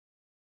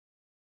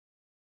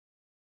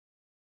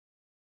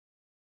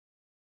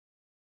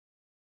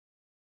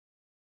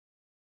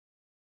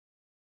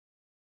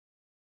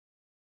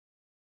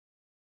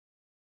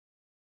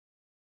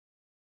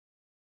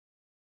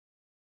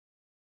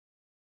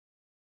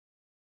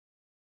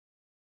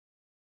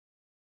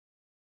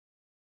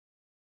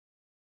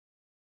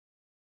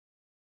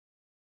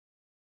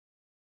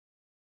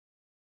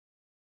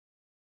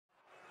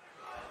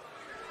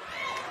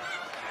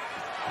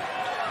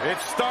It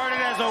started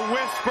as a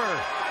whisper,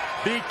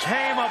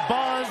 became a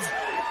buzz,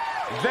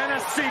 then a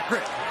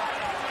secret.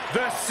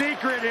 The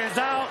secret is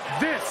out.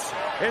 This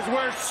is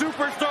where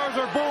superstars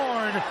are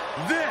born.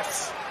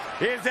 This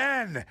is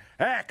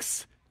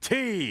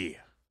NXT.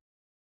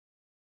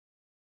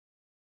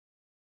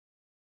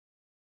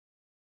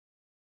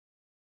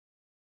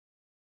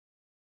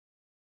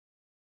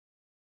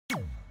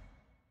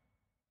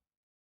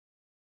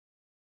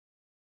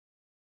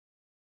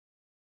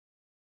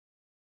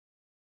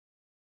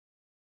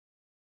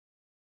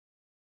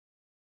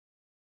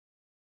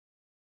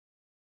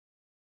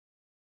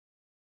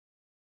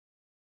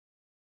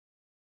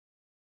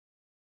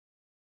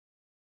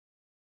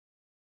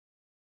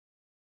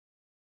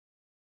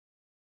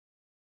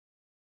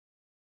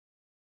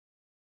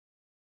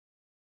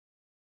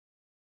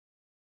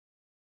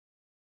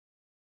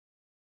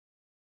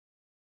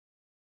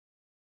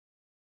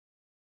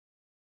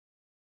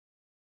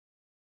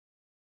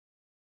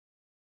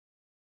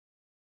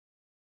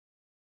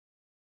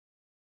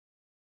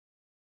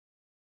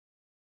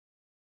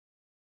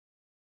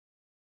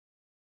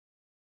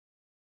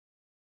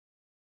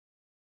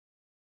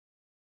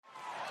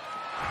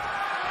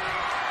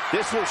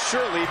 This will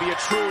surely be a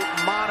true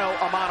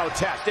mano-a-mano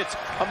test. It's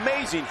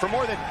amazing. For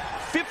more than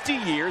 50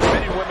 years,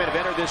 men and women have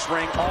entered this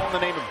ring all in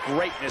the name of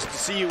greatness to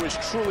see who is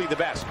truly the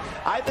best.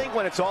 I think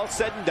when it's all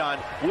said and done,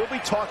 we'll be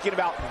talking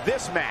about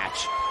this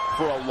match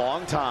for a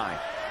long time.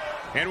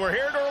 And we're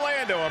here in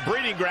Orlando, a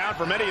breeding ground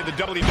for many of the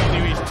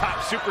WWE's top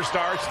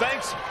superstars,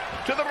 thanks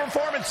to the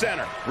Performance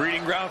Center.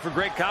 Breeding ground for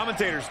great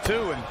commentators,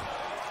 too.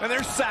 And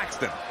there's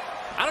Saxton.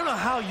 I don't know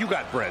how you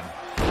got bred.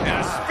 And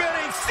a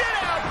spinning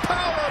sit-out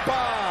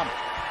powerbomb.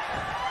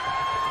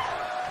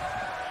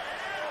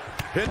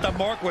 Hit the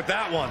mark with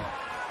that one.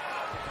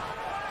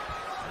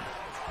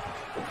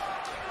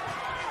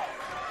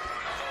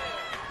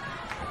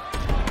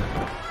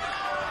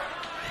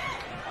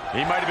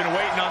 He might have been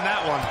waiting on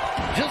that one.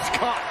 Just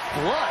caught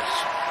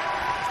flush.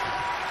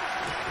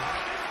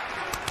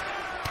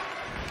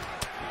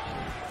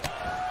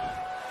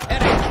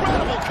 An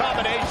incredible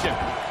combination.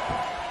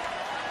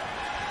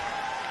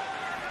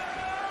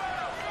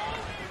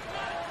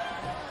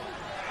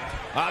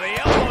 The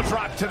elbow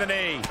drop to the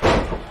knee.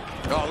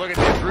 Oh, look at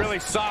this, really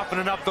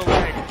softening up the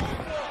leg.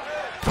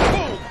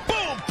 Boom,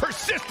 boom,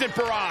 persistent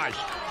barrage.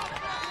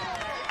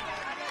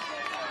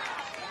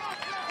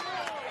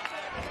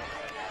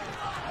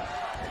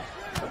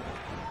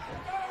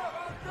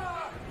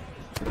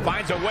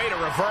 Finds a way to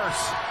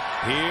reverse.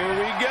 Here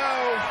we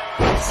go.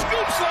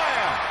 Scoop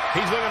slam.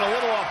 He's looking a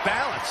little off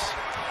balance.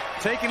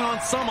 Taking on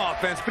some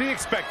offense, but he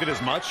expected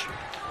as much.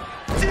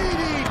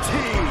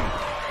 DDT.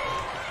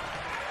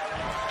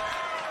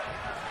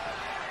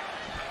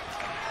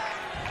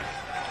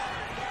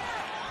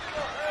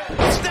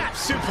 Snap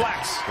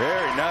suplex.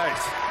 Very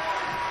nice.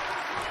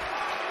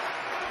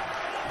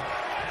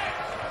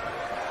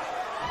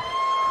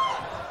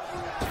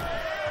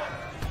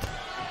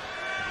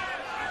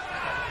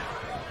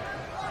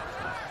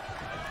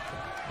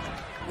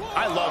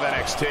 I love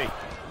NXT.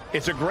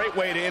 It's a great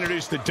way to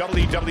introduce the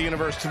WWE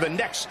Universe to the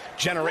next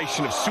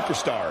generation of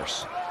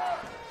superstars.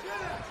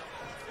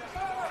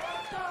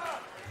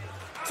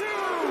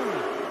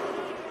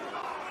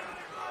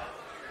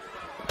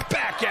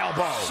 Back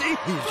elbow. Jeez,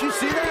 did you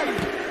see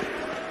that?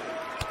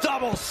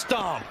 Double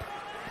stomp.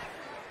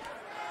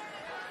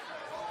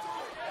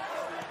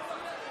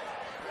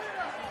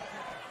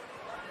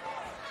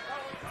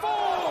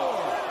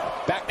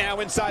 Back now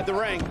inside the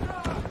ring.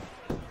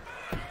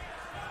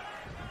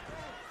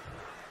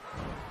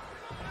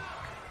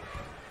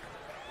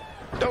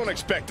 Don't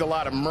expect a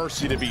lot of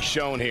mercy to be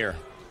shown here.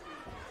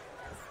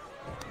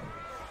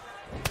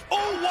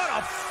 Oh, what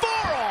a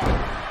forearm!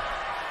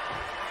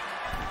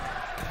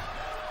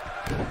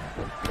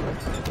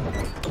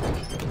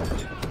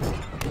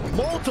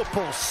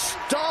 Multiple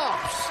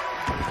stomps.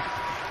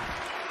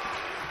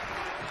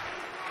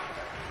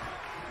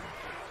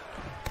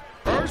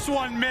 First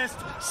one missed,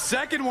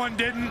 second one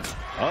didn't.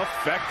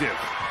 Effective.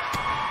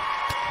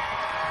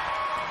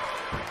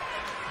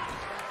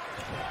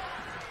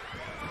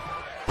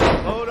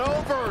 Load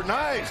over.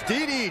 Nice.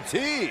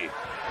 DDT.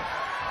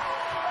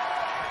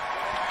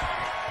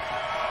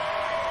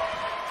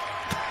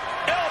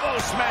 Elbow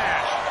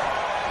smash.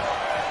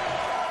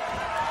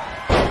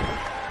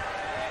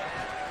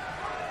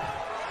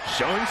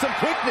 Showing some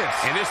quickness.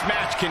 And this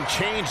match can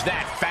change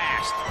that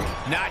fast.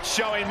 Not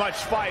showing much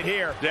fight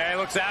here. Yeah, he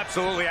looks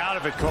absolutely out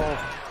of it, Cole.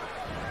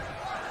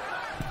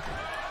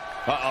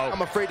 Uh-oh.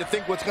 I'm afraid to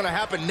think what's going to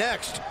happen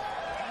next.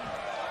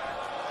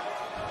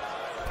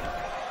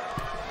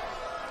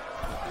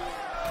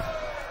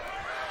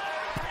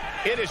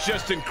 It is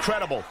just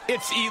incredible.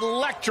 It's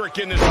electric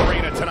in this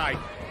arena tonight.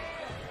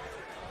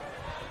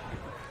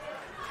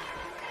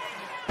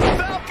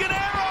 Falcon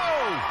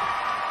Arrow!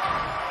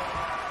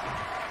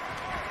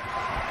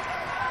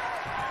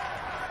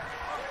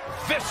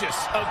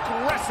 Vicious,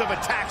 aggressive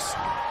attacks.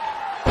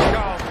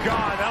 Oh,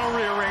 God, that'll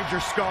rearrange your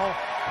skull.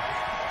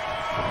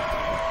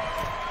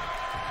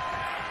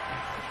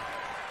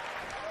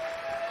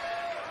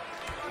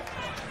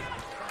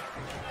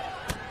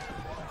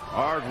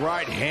 Hard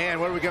right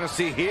hand. What are we going to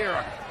see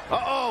here?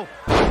 Uh-oh.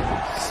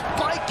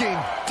 Spiking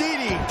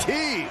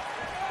DDT.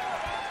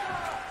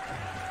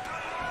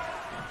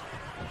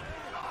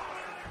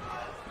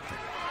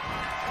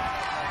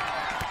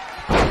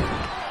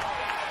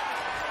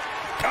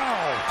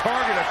 Oh,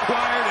 target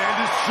acquired and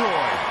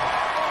destroyed.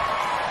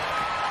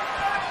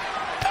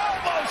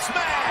 Elbow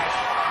smash!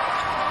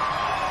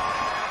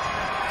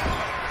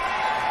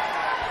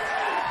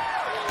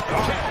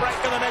 Check right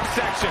to the next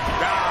section.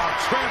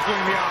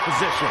 Trampling the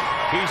opposition.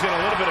 He's in a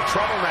little bit of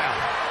trouble now.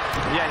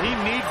 Yeah, he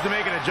needs to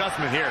make an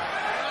adjustment here.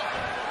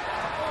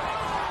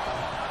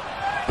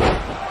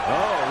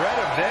 Oh, read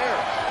him there.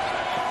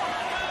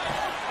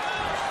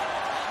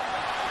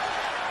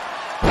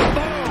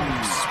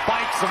 Boom!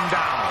 Spikes him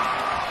down.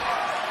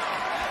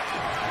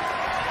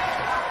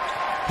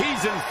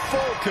 He's in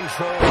full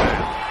control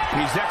now.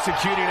 He's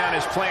executing on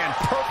his plan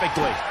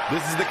perfectly.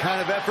 This is the kind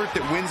of effort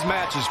that wins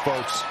matches,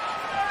 folks.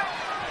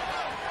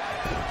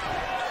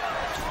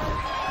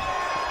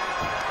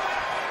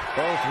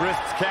 Both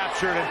wrists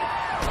captured. And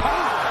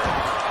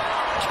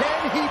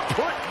can he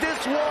put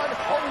this one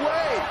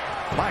away?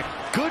 My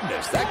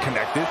goodness, that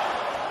connected.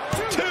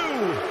 2.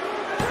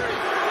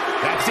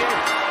 That's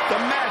it. The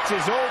match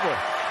is over.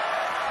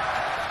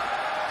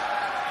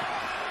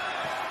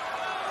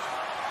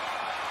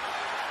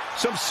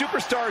 Some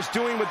superstars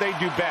doing what they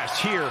do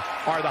best. Here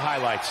are the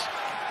highlights.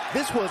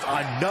 This was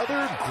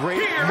another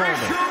great Here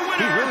moment. is your winner,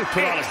 He really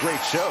put on a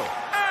great show.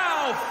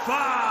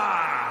 Alpha!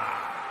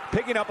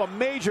 Picking up a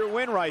major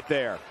win right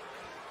there.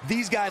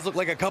 These guys look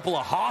like a couple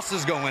of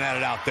hosses going at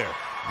it out there.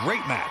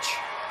 Great match.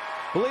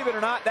 Believe it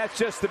or not, that's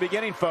just the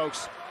beginning,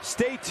 folks.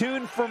 Stay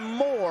tuned for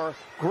more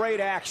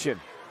great action.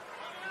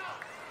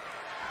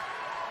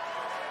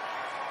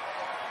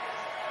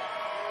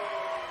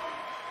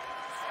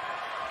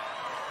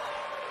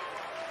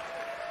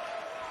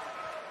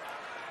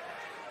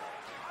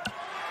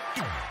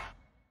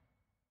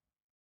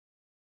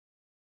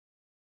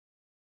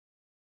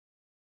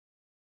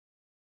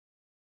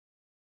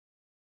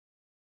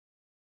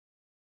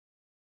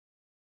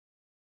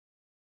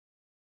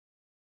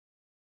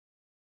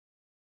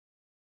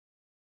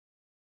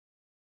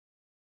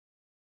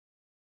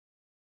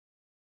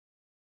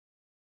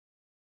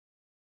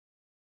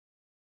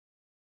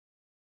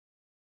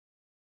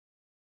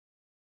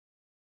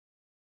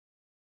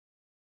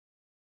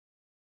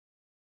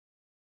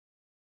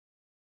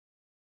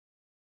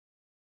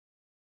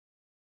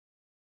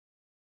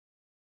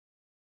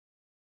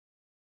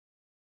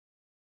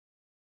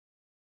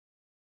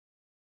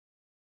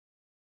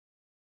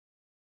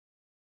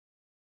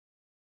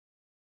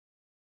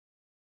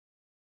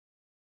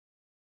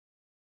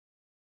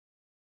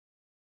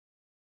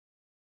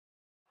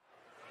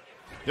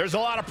 There's a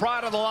lot of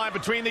pride on the line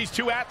between these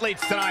two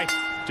athletes tonight.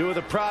 Two of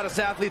the proudest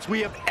athletes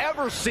we have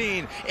ever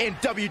seen in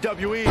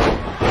WWE.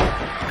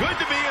 Good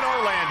to be in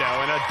Orlando,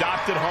 an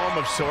adopted home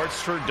of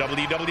sorts for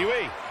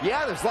WWE.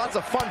 Yeah, there's lots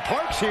of fun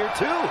parks here,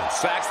 too.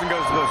 Saxton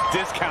goes to those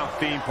discount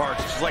theme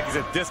parks just like he's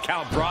a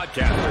discount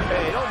broadcaster.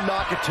 Hey, don't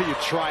knock it till you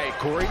try it,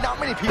 Corey. Not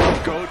many people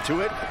go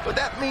to it, but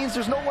that means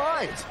there's no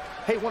lines.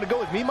 Hey, want to go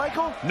with me,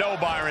 Michael? No,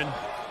 Byron.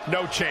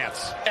 No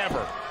chance.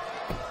 Ever.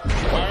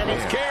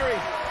 Fireman's carry.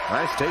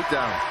 Nice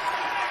takedown.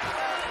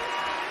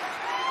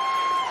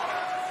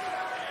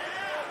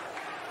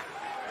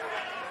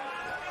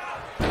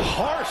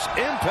 Harsh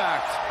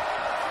impact.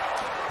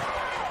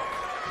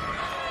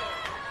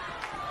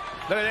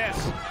 Look at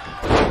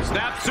this.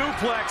 Snap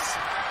suplex.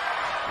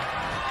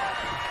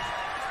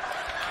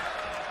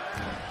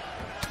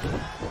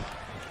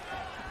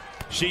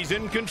 She's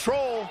in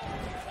control.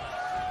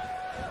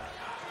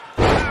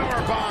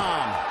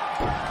 Powerbomb.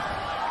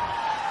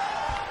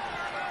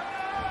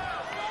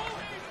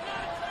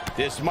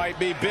 This might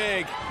be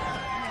big.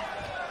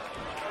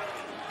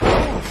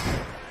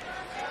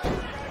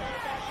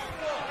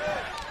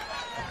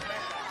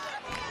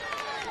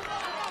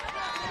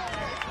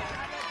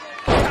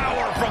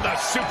 Power from the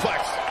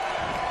suplex.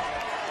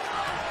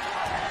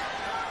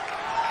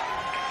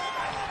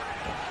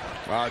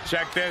 Well,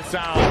 check this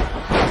out.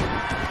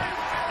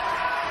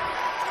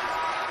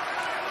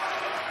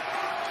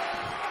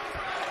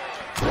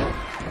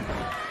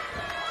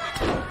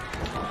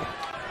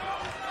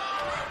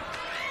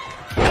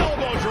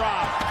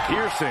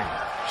 Piercing.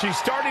 She's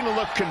starting to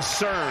look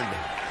concerned.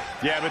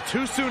 Yeah, but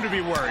too soon to be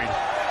worried.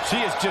 She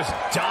is just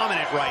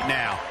dominant right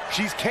now.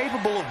 She's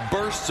capable of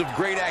bursts of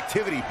great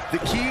activity. The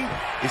key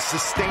is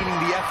sustaining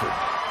the effort.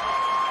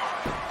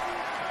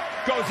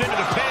 Goes into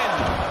the pin.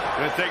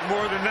 Gonna take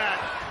more than that.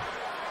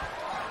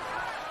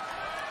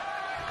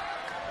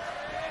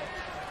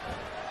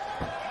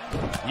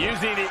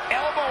 Using the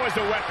elbow as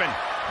a weapon.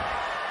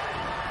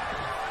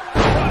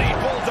 Running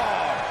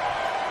bulldog.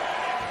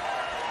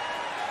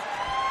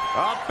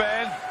 Up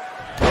and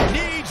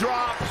Knee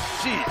drop.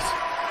 jeez.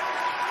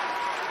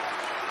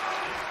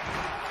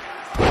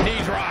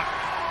 Knee drop.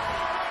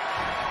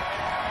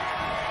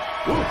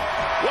 Ooh,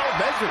 well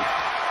measured.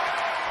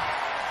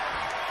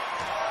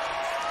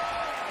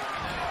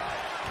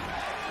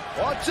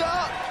 Watch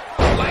out.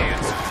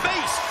 Lands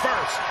face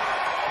first.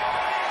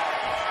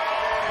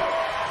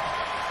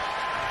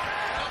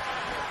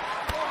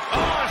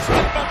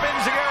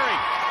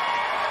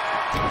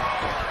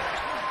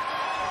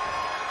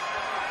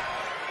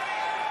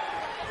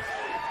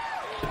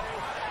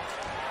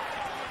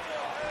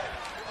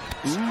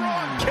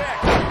 Strong kick.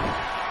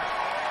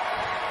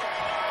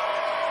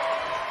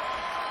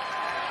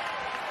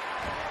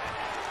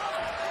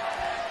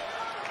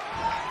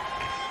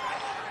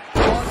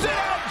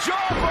 Down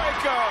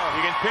jawbreaker.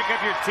 You can pick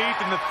up your teeth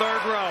in the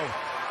third row.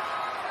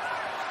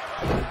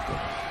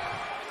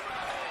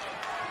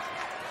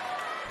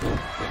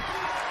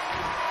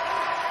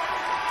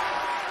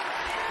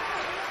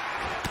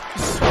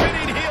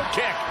 Spinning heel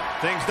kick.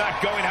 Things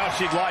not going how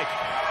she'd like.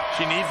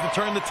 She needs to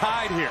turn the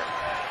tide here.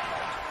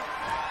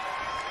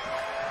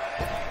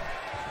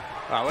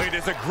 Oh, look at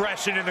this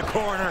aggression in the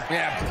corner.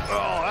 Yeah.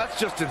 Oh, that's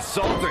just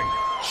insulting.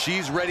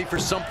 She's ready for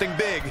something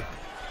big.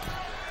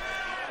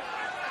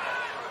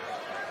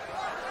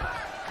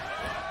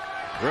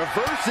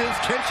 Reverses.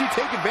 Can she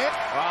take advantage?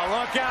 Oh,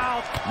 look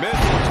out.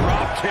 Missile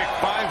drop kick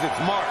finds its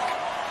mark.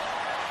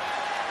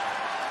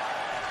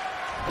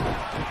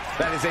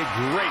 That is a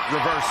great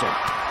reversal.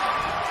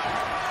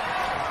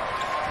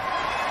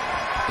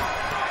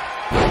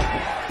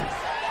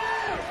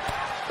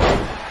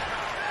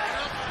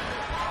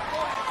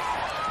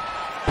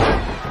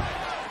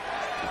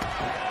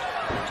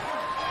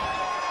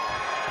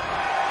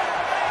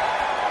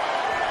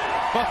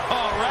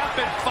 Oh,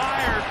 rapid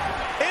fire.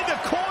 In the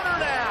corner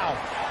now.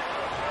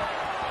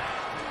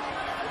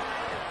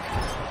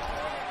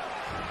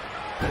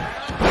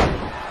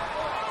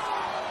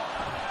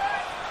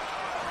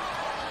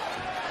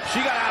 She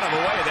got out of the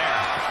way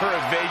there. Her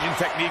evasion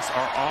techniques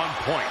are on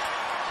point.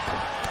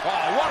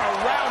 Oh, what a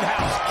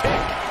roundhouse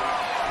kick.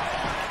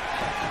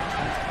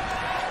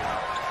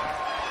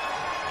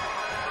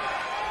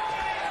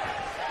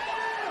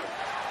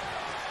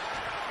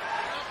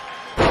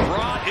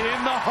 Brought in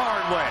the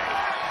hard way.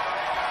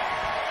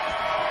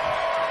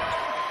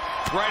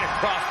 Right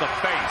across the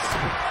face.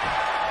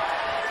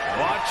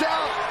 Watch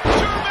out.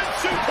 German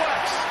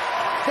suplex.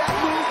 That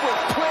move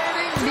was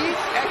planning meets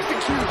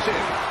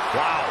execution.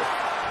 Wow.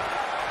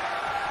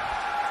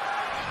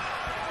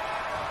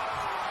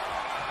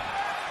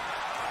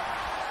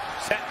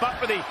 Set up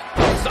for the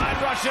side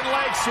Russian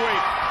leg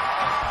sweep.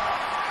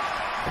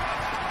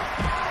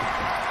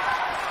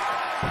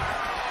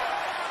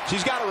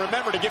 She's got to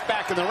remember to get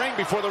back in the ring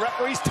before the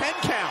referee's 10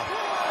 count.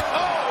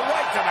 Oh,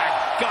 right to the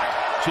gut.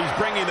 She's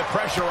bringing the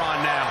pressure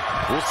on now.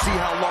 We'll see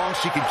how long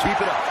she can keep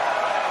it up.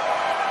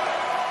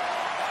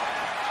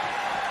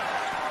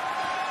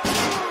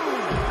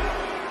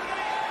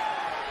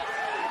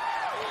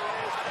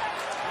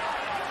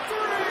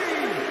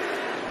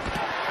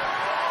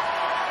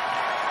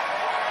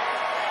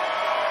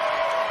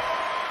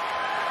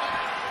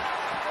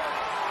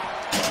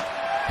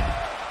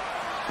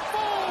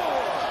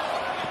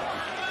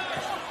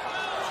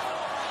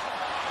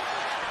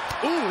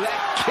 Ooh,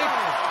 that kick.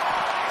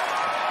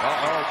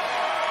 Uh-oh.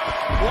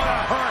 What a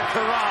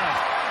hurricanrana.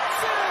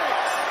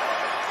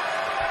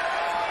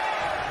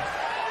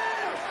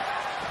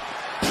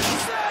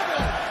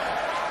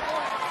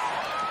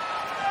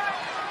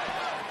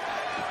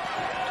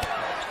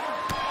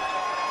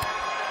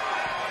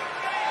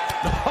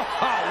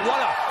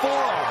 What a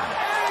forearm.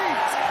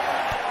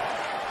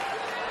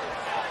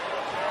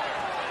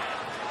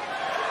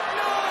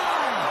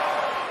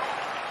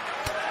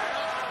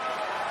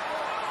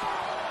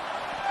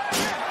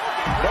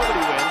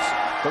 Nobody wins.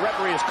 The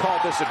referee has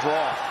called this a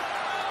draw.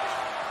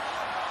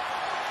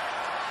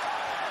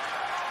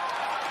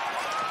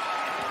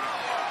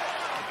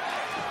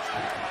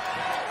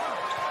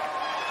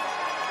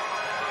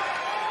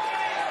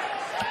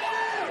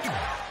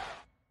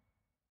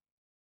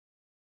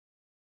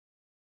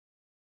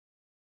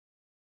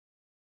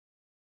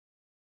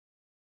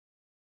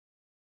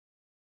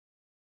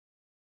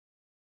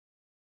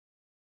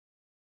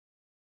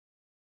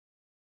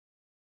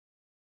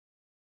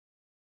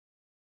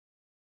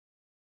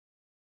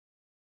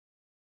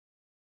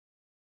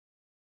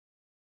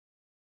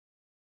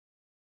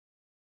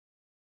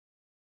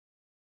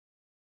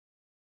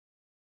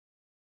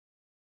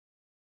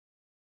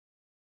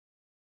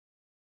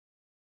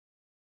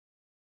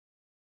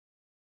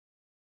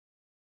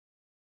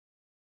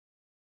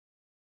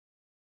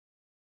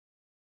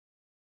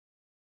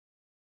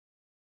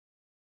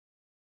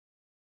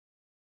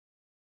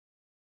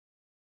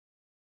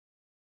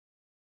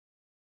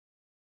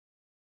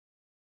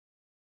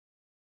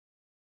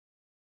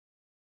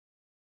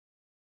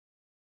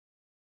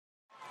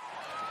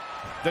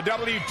 The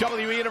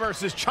WWE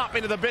Universe is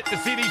chomping to the bit to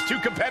see these two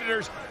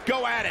competitors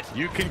go at it.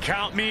 You can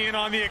count me in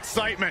on the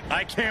excitement.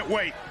 I can't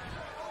wait.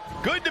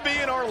 Good to be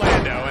in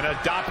Orlando, an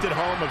adopted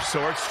home of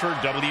sorts for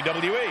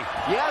WWE.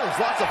 Yeah, there's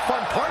lots of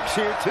fun parks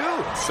here,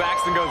 too.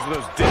 Saxton goes to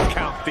those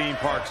discount theme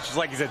parks, just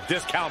like he's a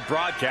discount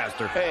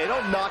broadcaster. Hey,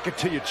 don't knock it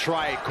till you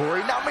try it,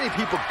 Corey. Not many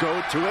people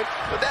go to it,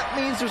 but that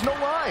means there's no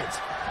lines.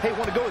 Hey,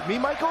 want to go with me,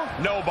 Michael?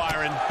 No,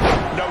 Byron.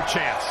 No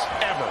chance.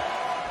 Ever.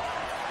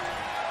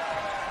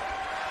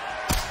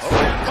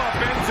 Step up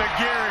into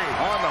Gary.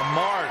 On the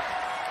mark.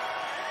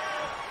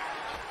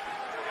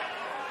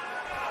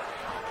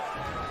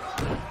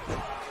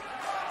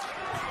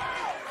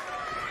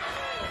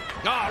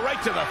 Ah,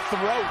 right to the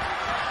throat.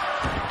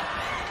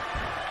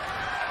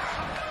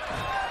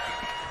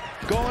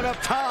 going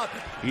up top.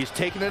 He's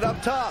taking it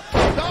up top. Oh,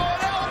 an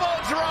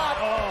elbow drop.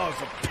 Oh,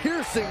 it's a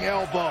piercing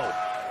elbow.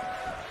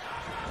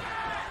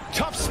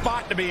 Tough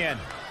spot to be in.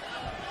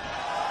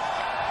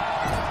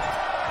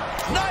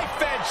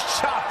 Knife edge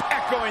chop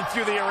echoing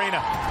through the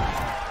arena.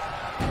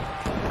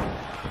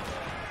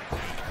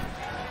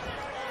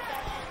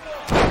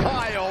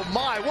 My, oh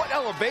my, what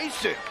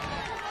elevation.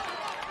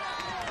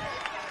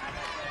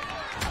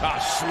 A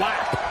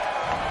slap.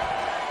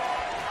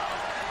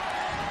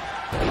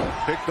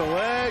 Pick the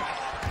leg.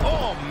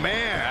 Oh,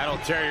 man. That'll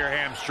tear your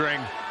hamstring.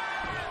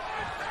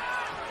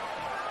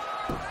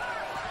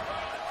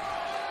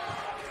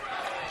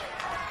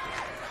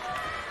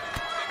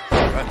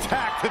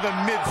 Attack to the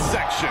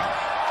midsection.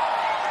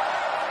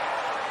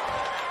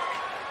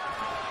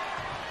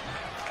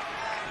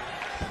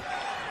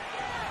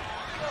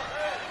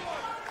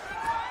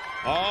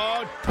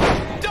 Oh,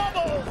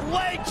 double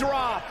leg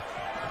drop.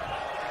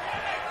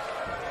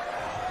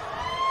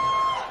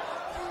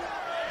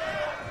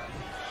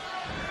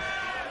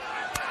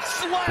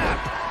 Slap.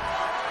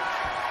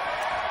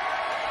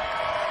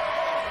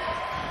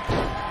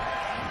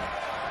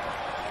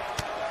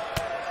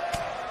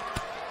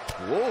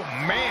 Oh,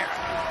 man.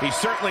 He's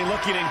certainly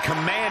looking in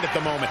command at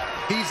the moment.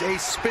 He's a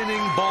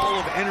spinning ball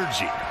of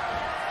energy.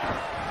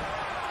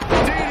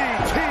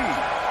 DDT.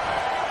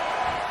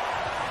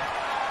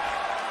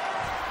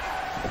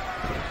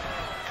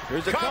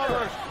 Here's a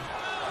cover.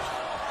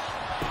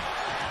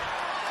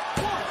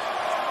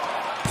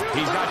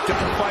 He's not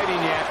done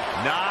fighting yet.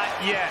 Not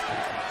yet.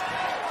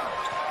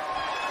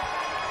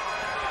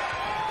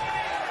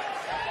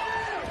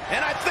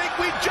 And I think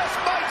we just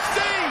might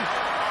see.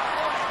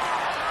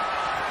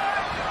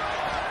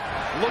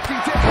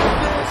 Looking to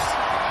end this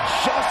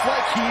just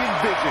like he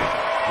envisioned.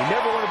 You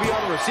never want to be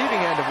on the receiving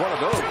end of one of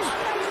those.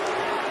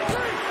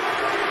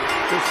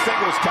 This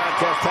singles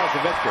contest has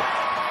the victor.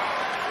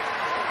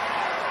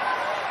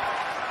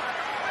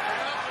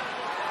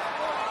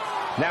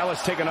 Now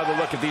let's take another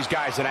look at these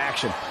guys in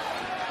action.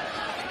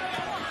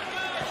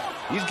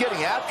 He's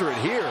getting after it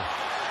here.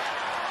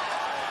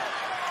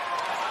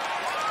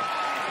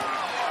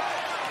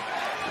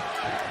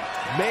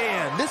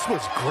 Man, this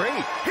was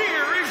great.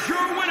 Here is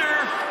your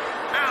winner,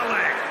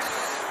 Alex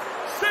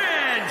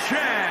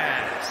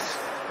Sanchez.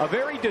 A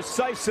very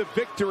decisive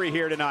victory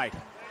here tonight.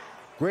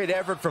 Great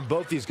effort from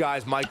both these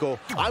guys, Michael.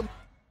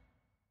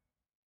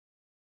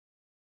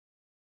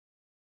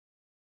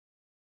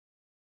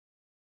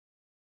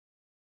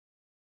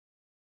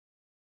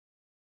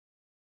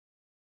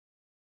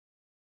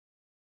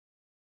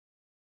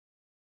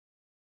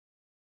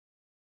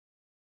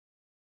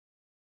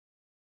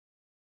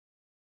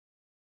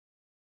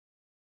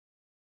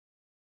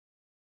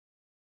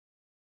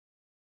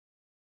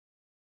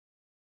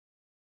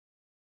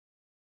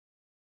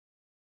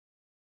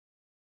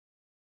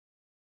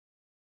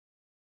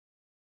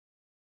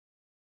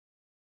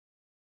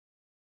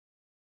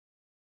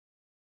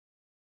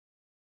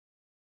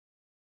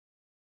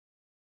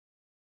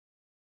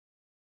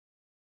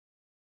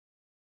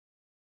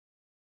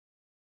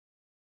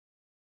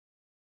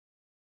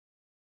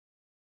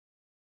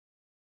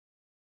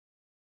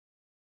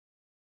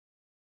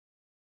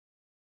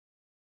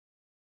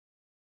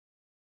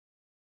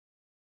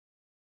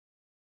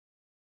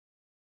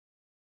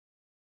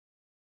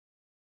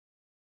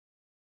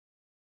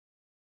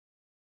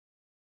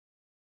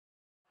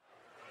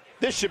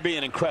 This should be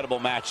an incredible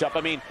matchup.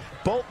 I mean,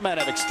 both men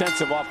have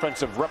extensive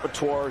offensive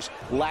repertoires,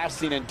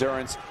 lasting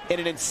endurance,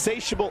 and an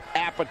insatiable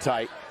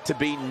appetite to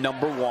be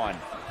 #1.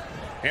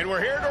 And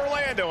we're here in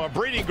Orlando, a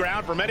breeding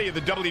ground for many of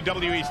the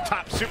WWE's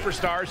top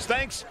superstars,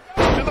 thanks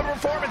to the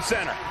Performance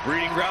Center.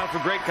 Breeding ground for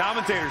great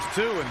commentators,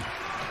 too.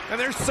 And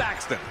there's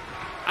Saxton.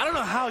 I don't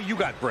know how you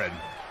got bred.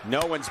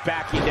 No one's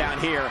backing down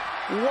here.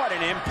 What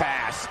an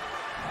impasse.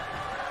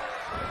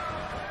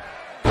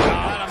 Oh,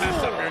 that'll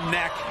mess up your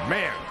neck.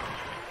 Man.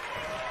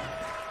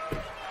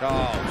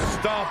 Oh,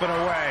 stomping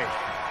away.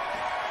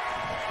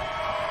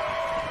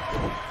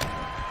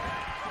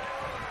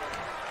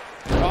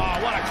 Oh,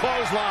 what a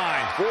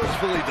clothesline.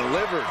 Forcefully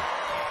delivered.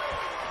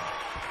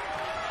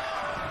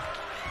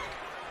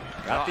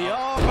 Got the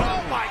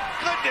oh my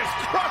goodness,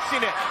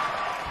 crushing it.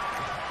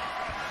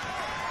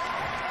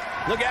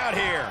 Look out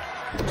here.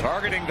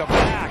 Targeting the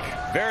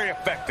back. Very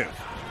effective.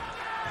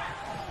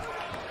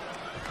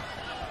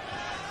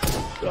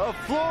 The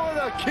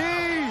Florida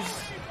Keys.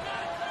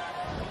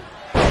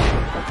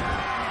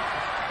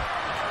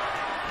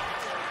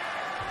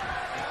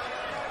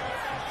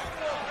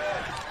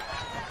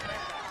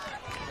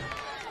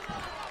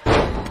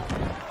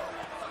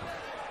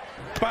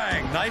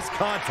 Bang, nice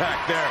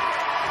contact there.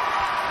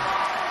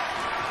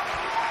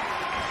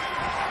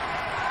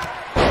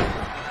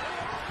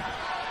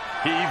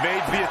 He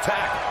evades the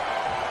attack.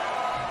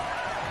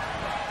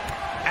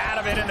 Out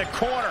of it in the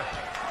corner.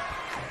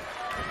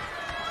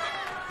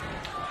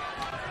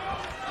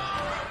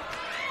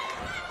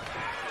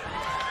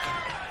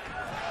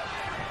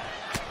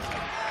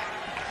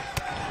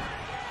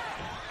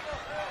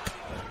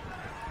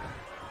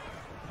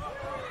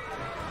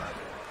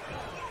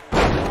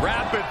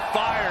 Rapid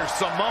fire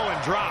Samoan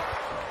drop.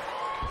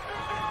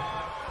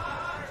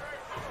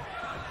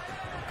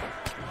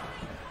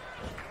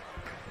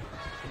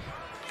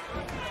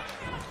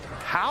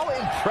 How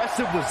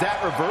impressive was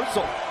that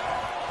reversal?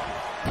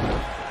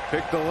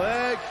 Pick the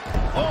leg.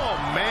 Oh,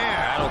 man.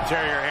 That'll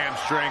tear your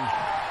hamstring.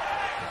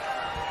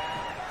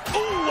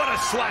 Ooh, what a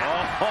slap.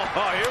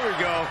 Oh, here we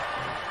go.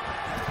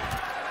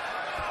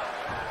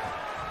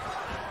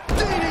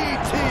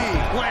 DDT.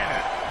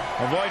 Planted.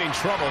 Avoiding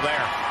trouble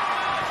there.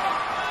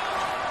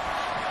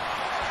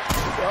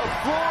 The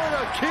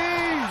Florida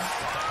Keys.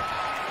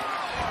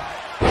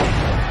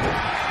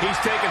 He's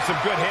taking some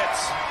good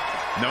hits.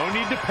 No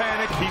need to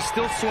panic. He's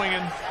still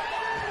swinging.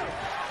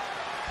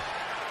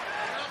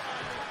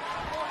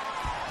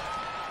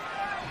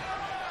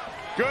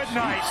 Good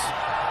night.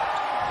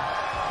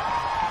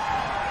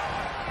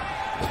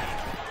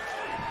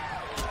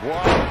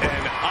 What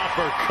an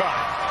uppercut.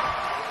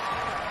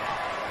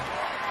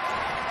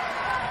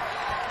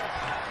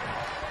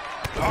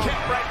 Kick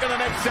right to the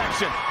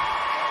midsection.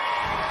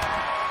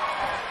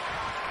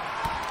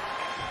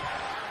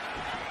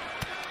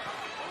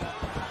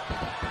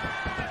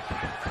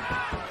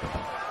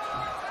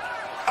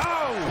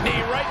 Oh,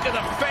 knee right to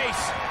the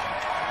face.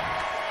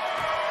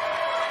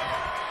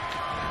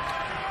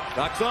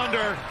 Ducks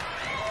under.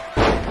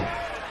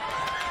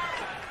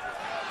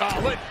 Oh,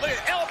 look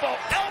at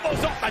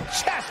elbows off the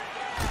chest.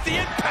 The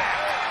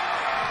impact.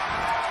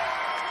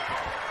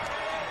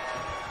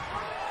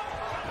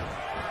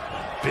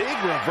 Big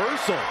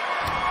reversal.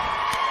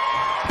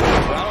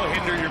 That'll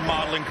hinder your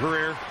modeling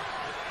career.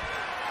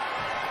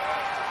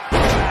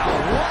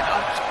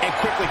 And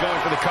quickly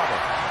going for the cover.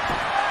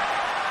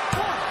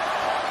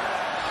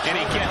 And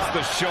he gets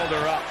the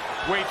shoulder up.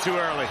 Way too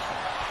early.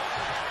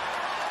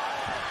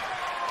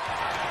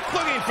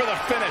 Looking for the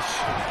finish.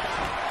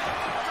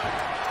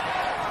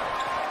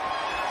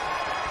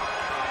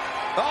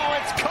 Oh,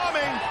 it's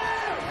coming.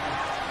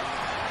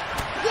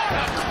 What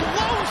a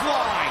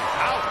clothesline.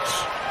 Ouch.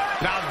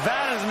 Now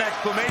that is an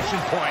exclamation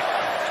point.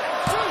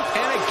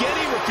 And again,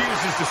 he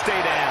refuses to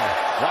stay down.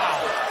 Wow.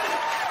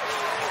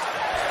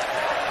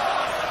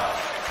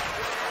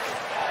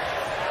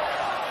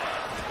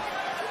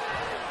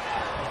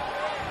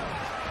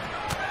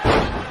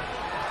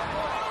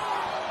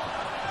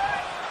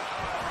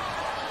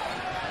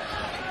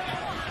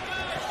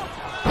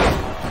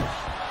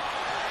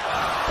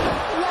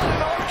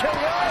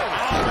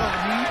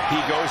 He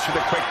goes for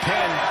the quick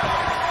pin.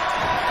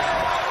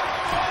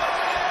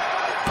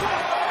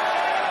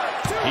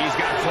 He's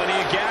got plenty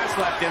of gas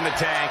left in the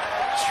tank.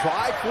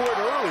 Try for it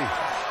early.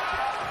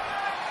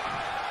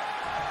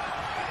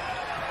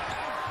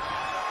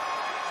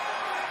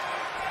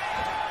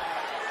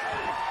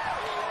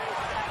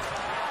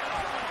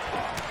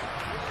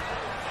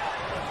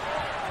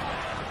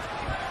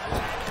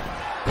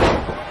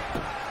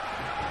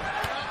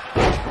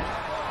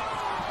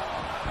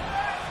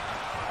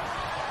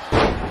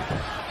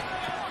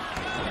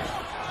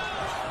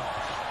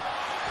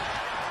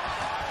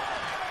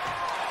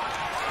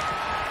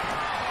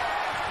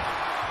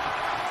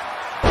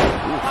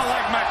 I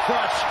like my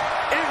crush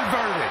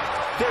inverted.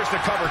 There's the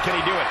cover. Can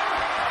he do it?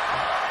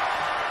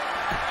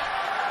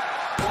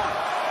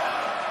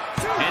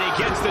 And he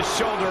gets the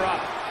shoulder up.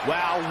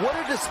 Wow, what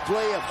a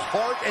display of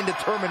heart and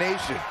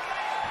determination.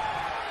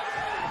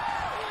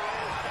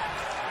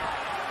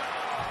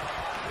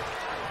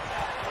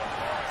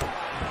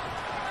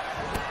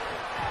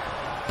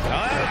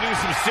 Now that'll do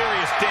some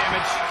serious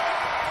damage.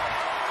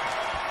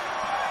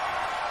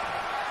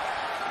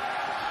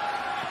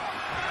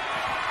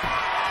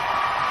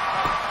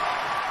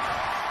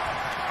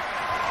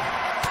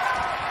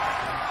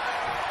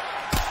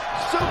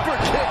 Super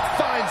kick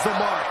finds the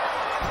mark.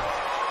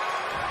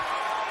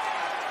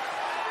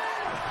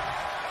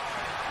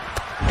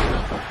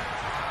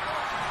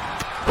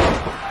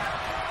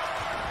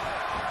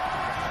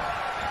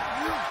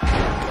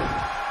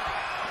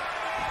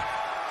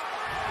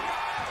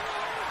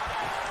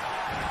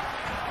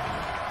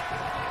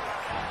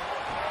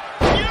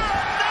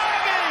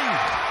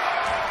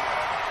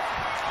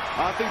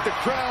 I think the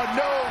crowd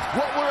knows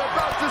what we're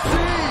about to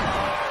see.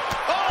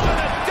 Oh,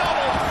 and a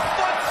double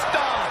foot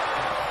stomp.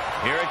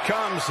 Here it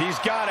comes. He's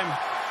got him.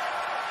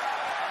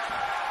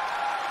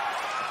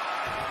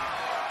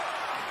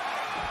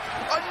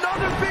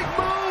 Another big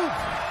move.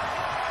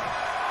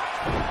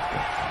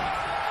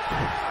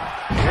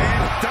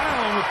 And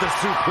down with the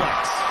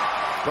suplex.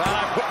 Well,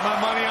 I put my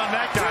money on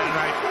that guy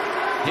tonight.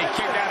 He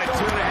kicked out at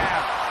 2.5.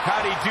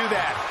 How'd he do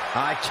that?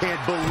 I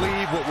can't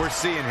believe what we're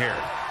seeing here.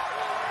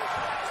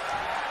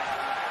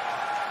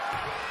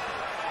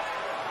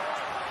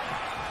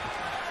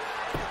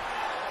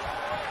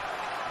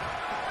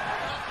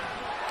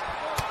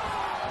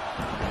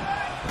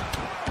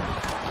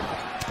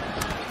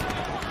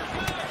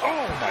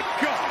 Oh, my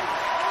God.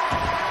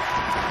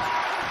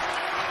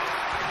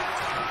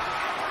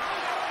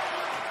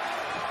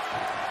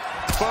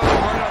 Boom,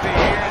 right up the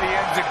ear, the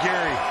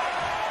enziguri.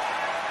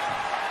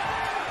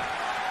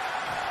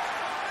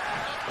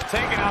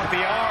 Taking out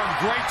the arm,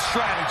 great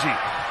strategy.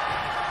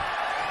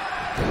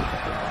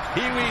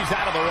 He weaves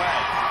out of the way.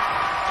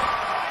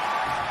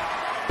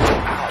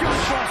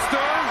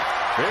 Buster.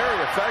 Very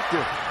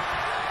effective.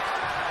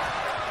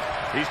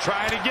 He's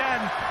trying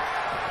again.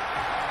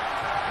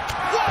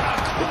 What a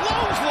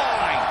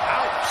clothesline!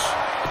 Ouch.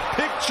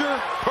 Picture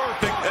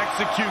perfect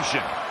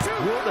execution.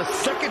 Will the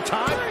second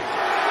time?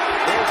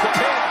 There's the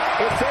pin.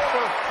 It's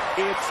over.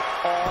 It's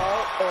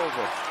all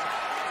over.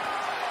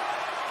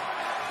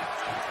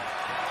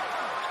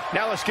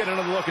 Now let's get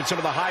another look at some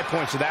of the high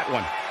points of that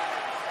one.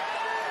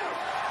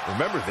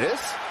 Remember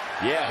this?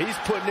 Yeah, he's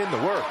putting in the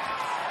work.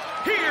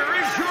 Here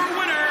is your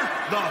winner,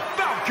 the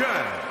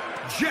Falcon,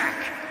 Jack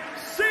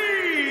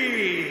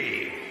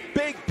C.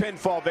 Big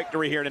pinfall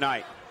victory here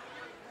tonight.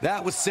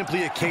 That was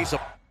simply a case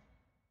of...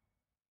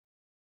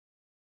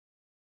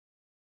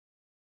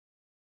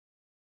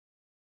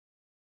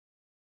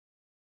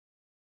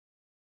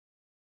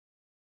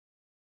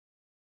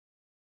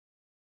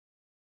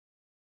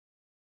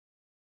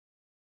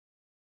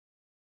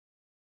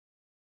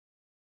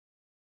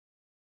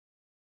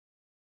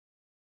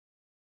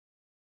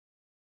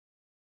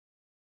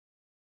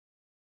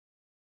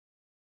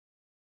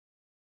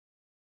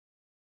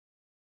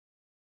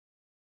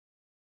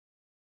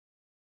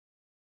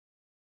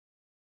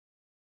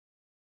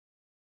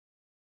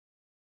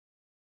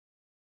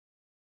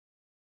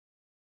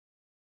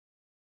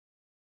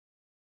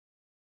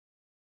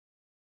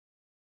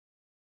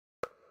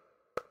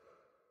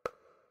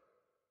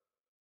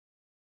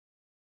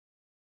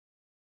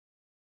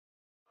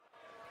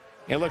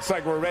 It looks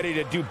like we're ready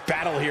to do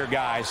battle here,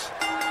 guys.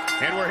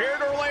 And we're here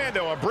in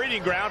Orlando, a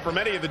breeding ground for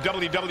many of the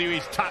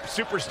WWE's top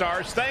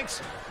superstars, thanks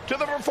to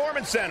the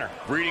Performance Center.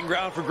 Breeding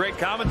ground for great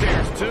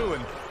commentators, too.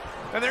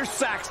 And there's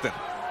Saxton.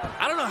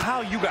 I don't know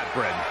how you got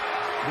bred.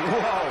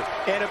 Whoa,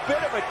 and a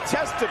bit of a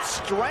test of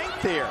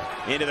strength here.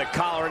 Into the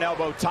collar and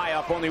elbow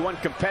tie-up. Only one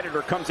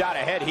competitor comes out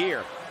ahead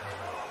here.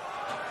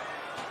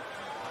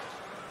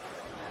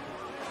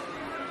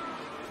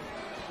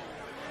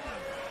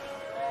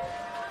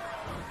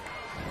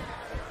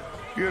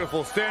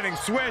 Beautiful standing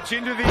switch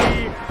into the...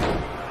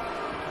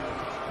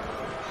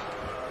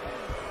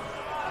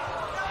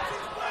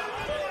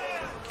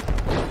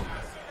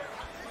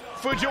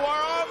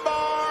 Fujiwara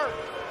armbar.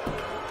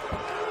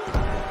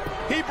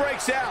 He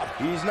breaks out.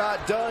 He's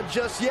not done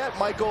just yet,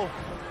 Michael.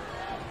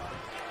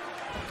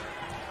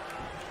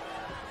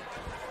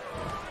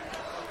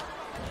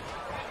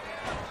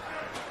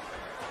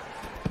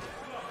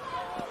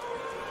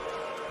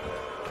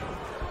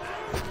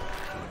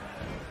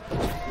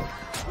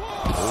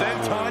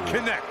 Senton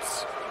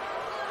connects.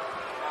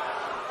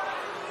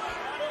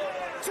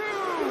 2,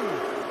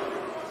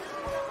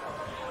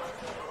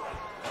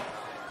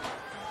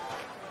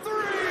 3.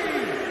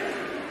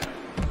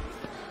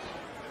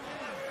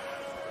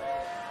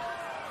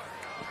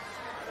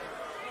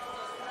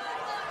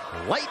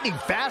 Lightning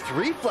fast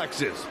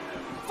reflexes.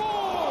 4.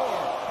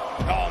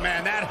 Oh,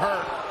 man, that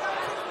hurt.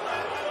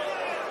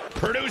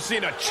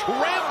 Producing a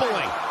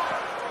trampling.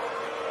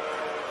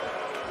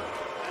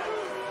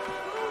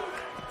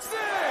 6.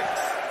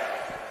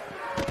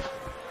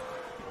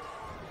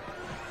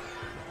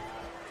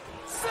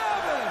 7.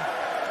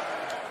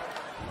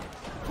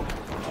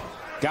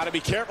 Got to be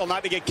careful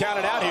not to get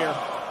counted out here.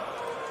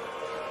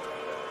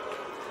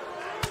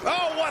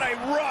 Oh, what a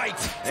right.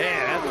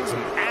 Man, that's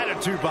some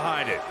attitude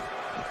behind it.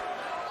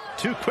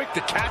 Too quick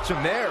to catch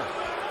him there.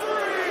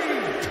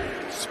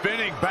 3.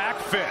 Spinning back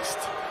fist.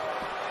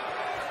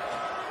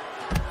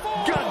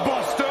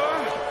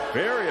 Gutbuster.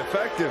 Very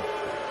effective.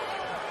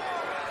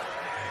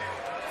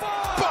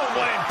 5. Boom,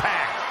 what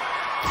impact.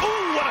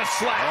 Ooh, what a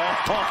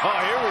slap. Oh,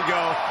 here we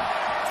go.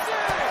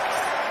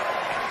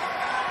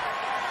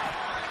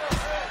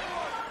 6.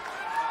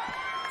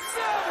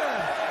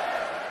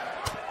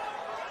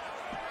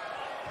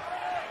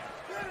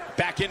 7.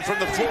 Back in from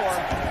the floor.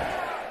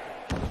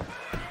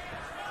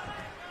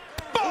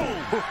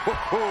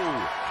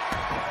 Boom.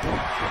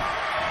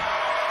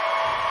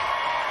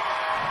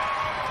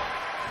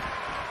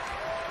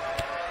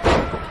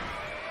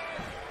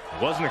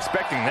 Wasn't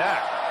expecting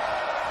that.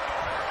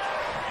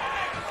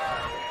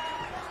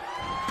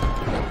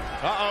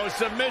 Uh-oh,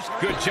 submission.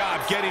 Good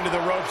job getting to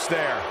the ropes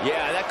there.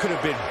 Yeah, that could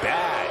have been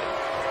bad.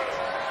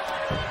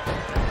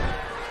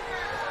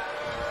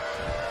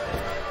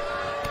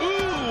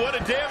 Ooh, what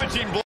a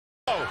damaging blow.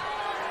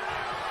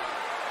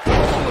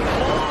 Holy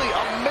moly,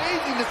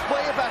 amazing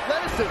display of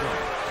athleticism.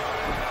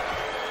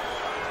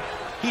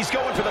 He's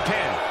going for the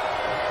pin.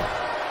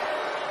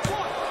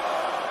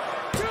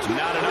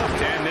 Not enough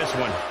to end this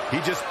one. He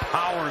just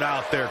powered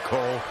out there,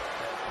 Cole.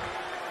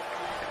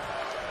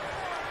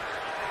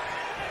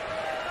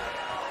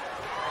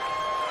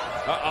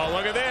 Uh-oh,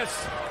 look at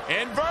this.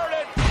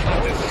 Inverted.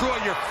 I'll destroy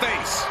your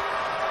face.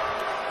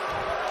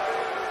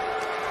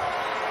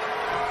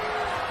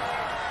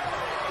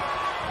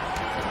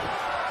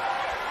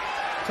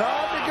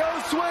 Time to go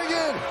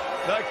swinging.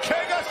 The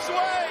king of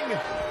swing.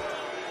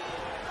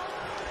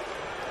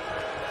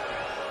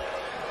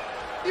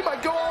 He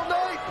might go all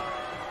night.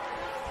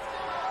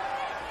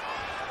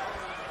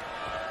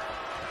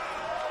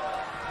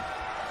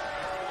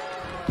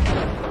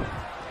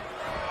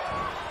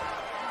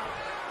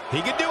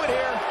 He can do it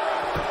here.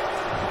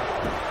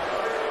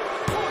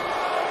 1,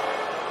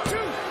 2,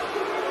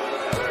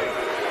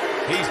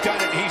 3. He's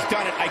done it. He's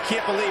done it. I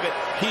can't believe it.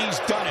 He's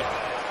done it.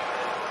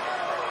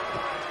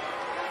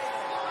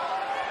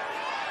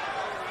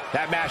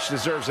 That match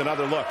deserves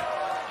another look.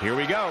 Here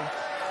we go.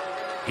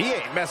 He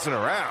ain't messing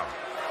around.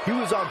 He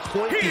was on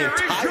point the Here is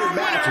entire your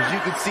match, winner, as you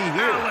can see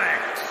here.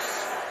 Alex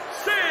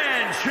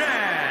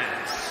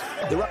Sanchez.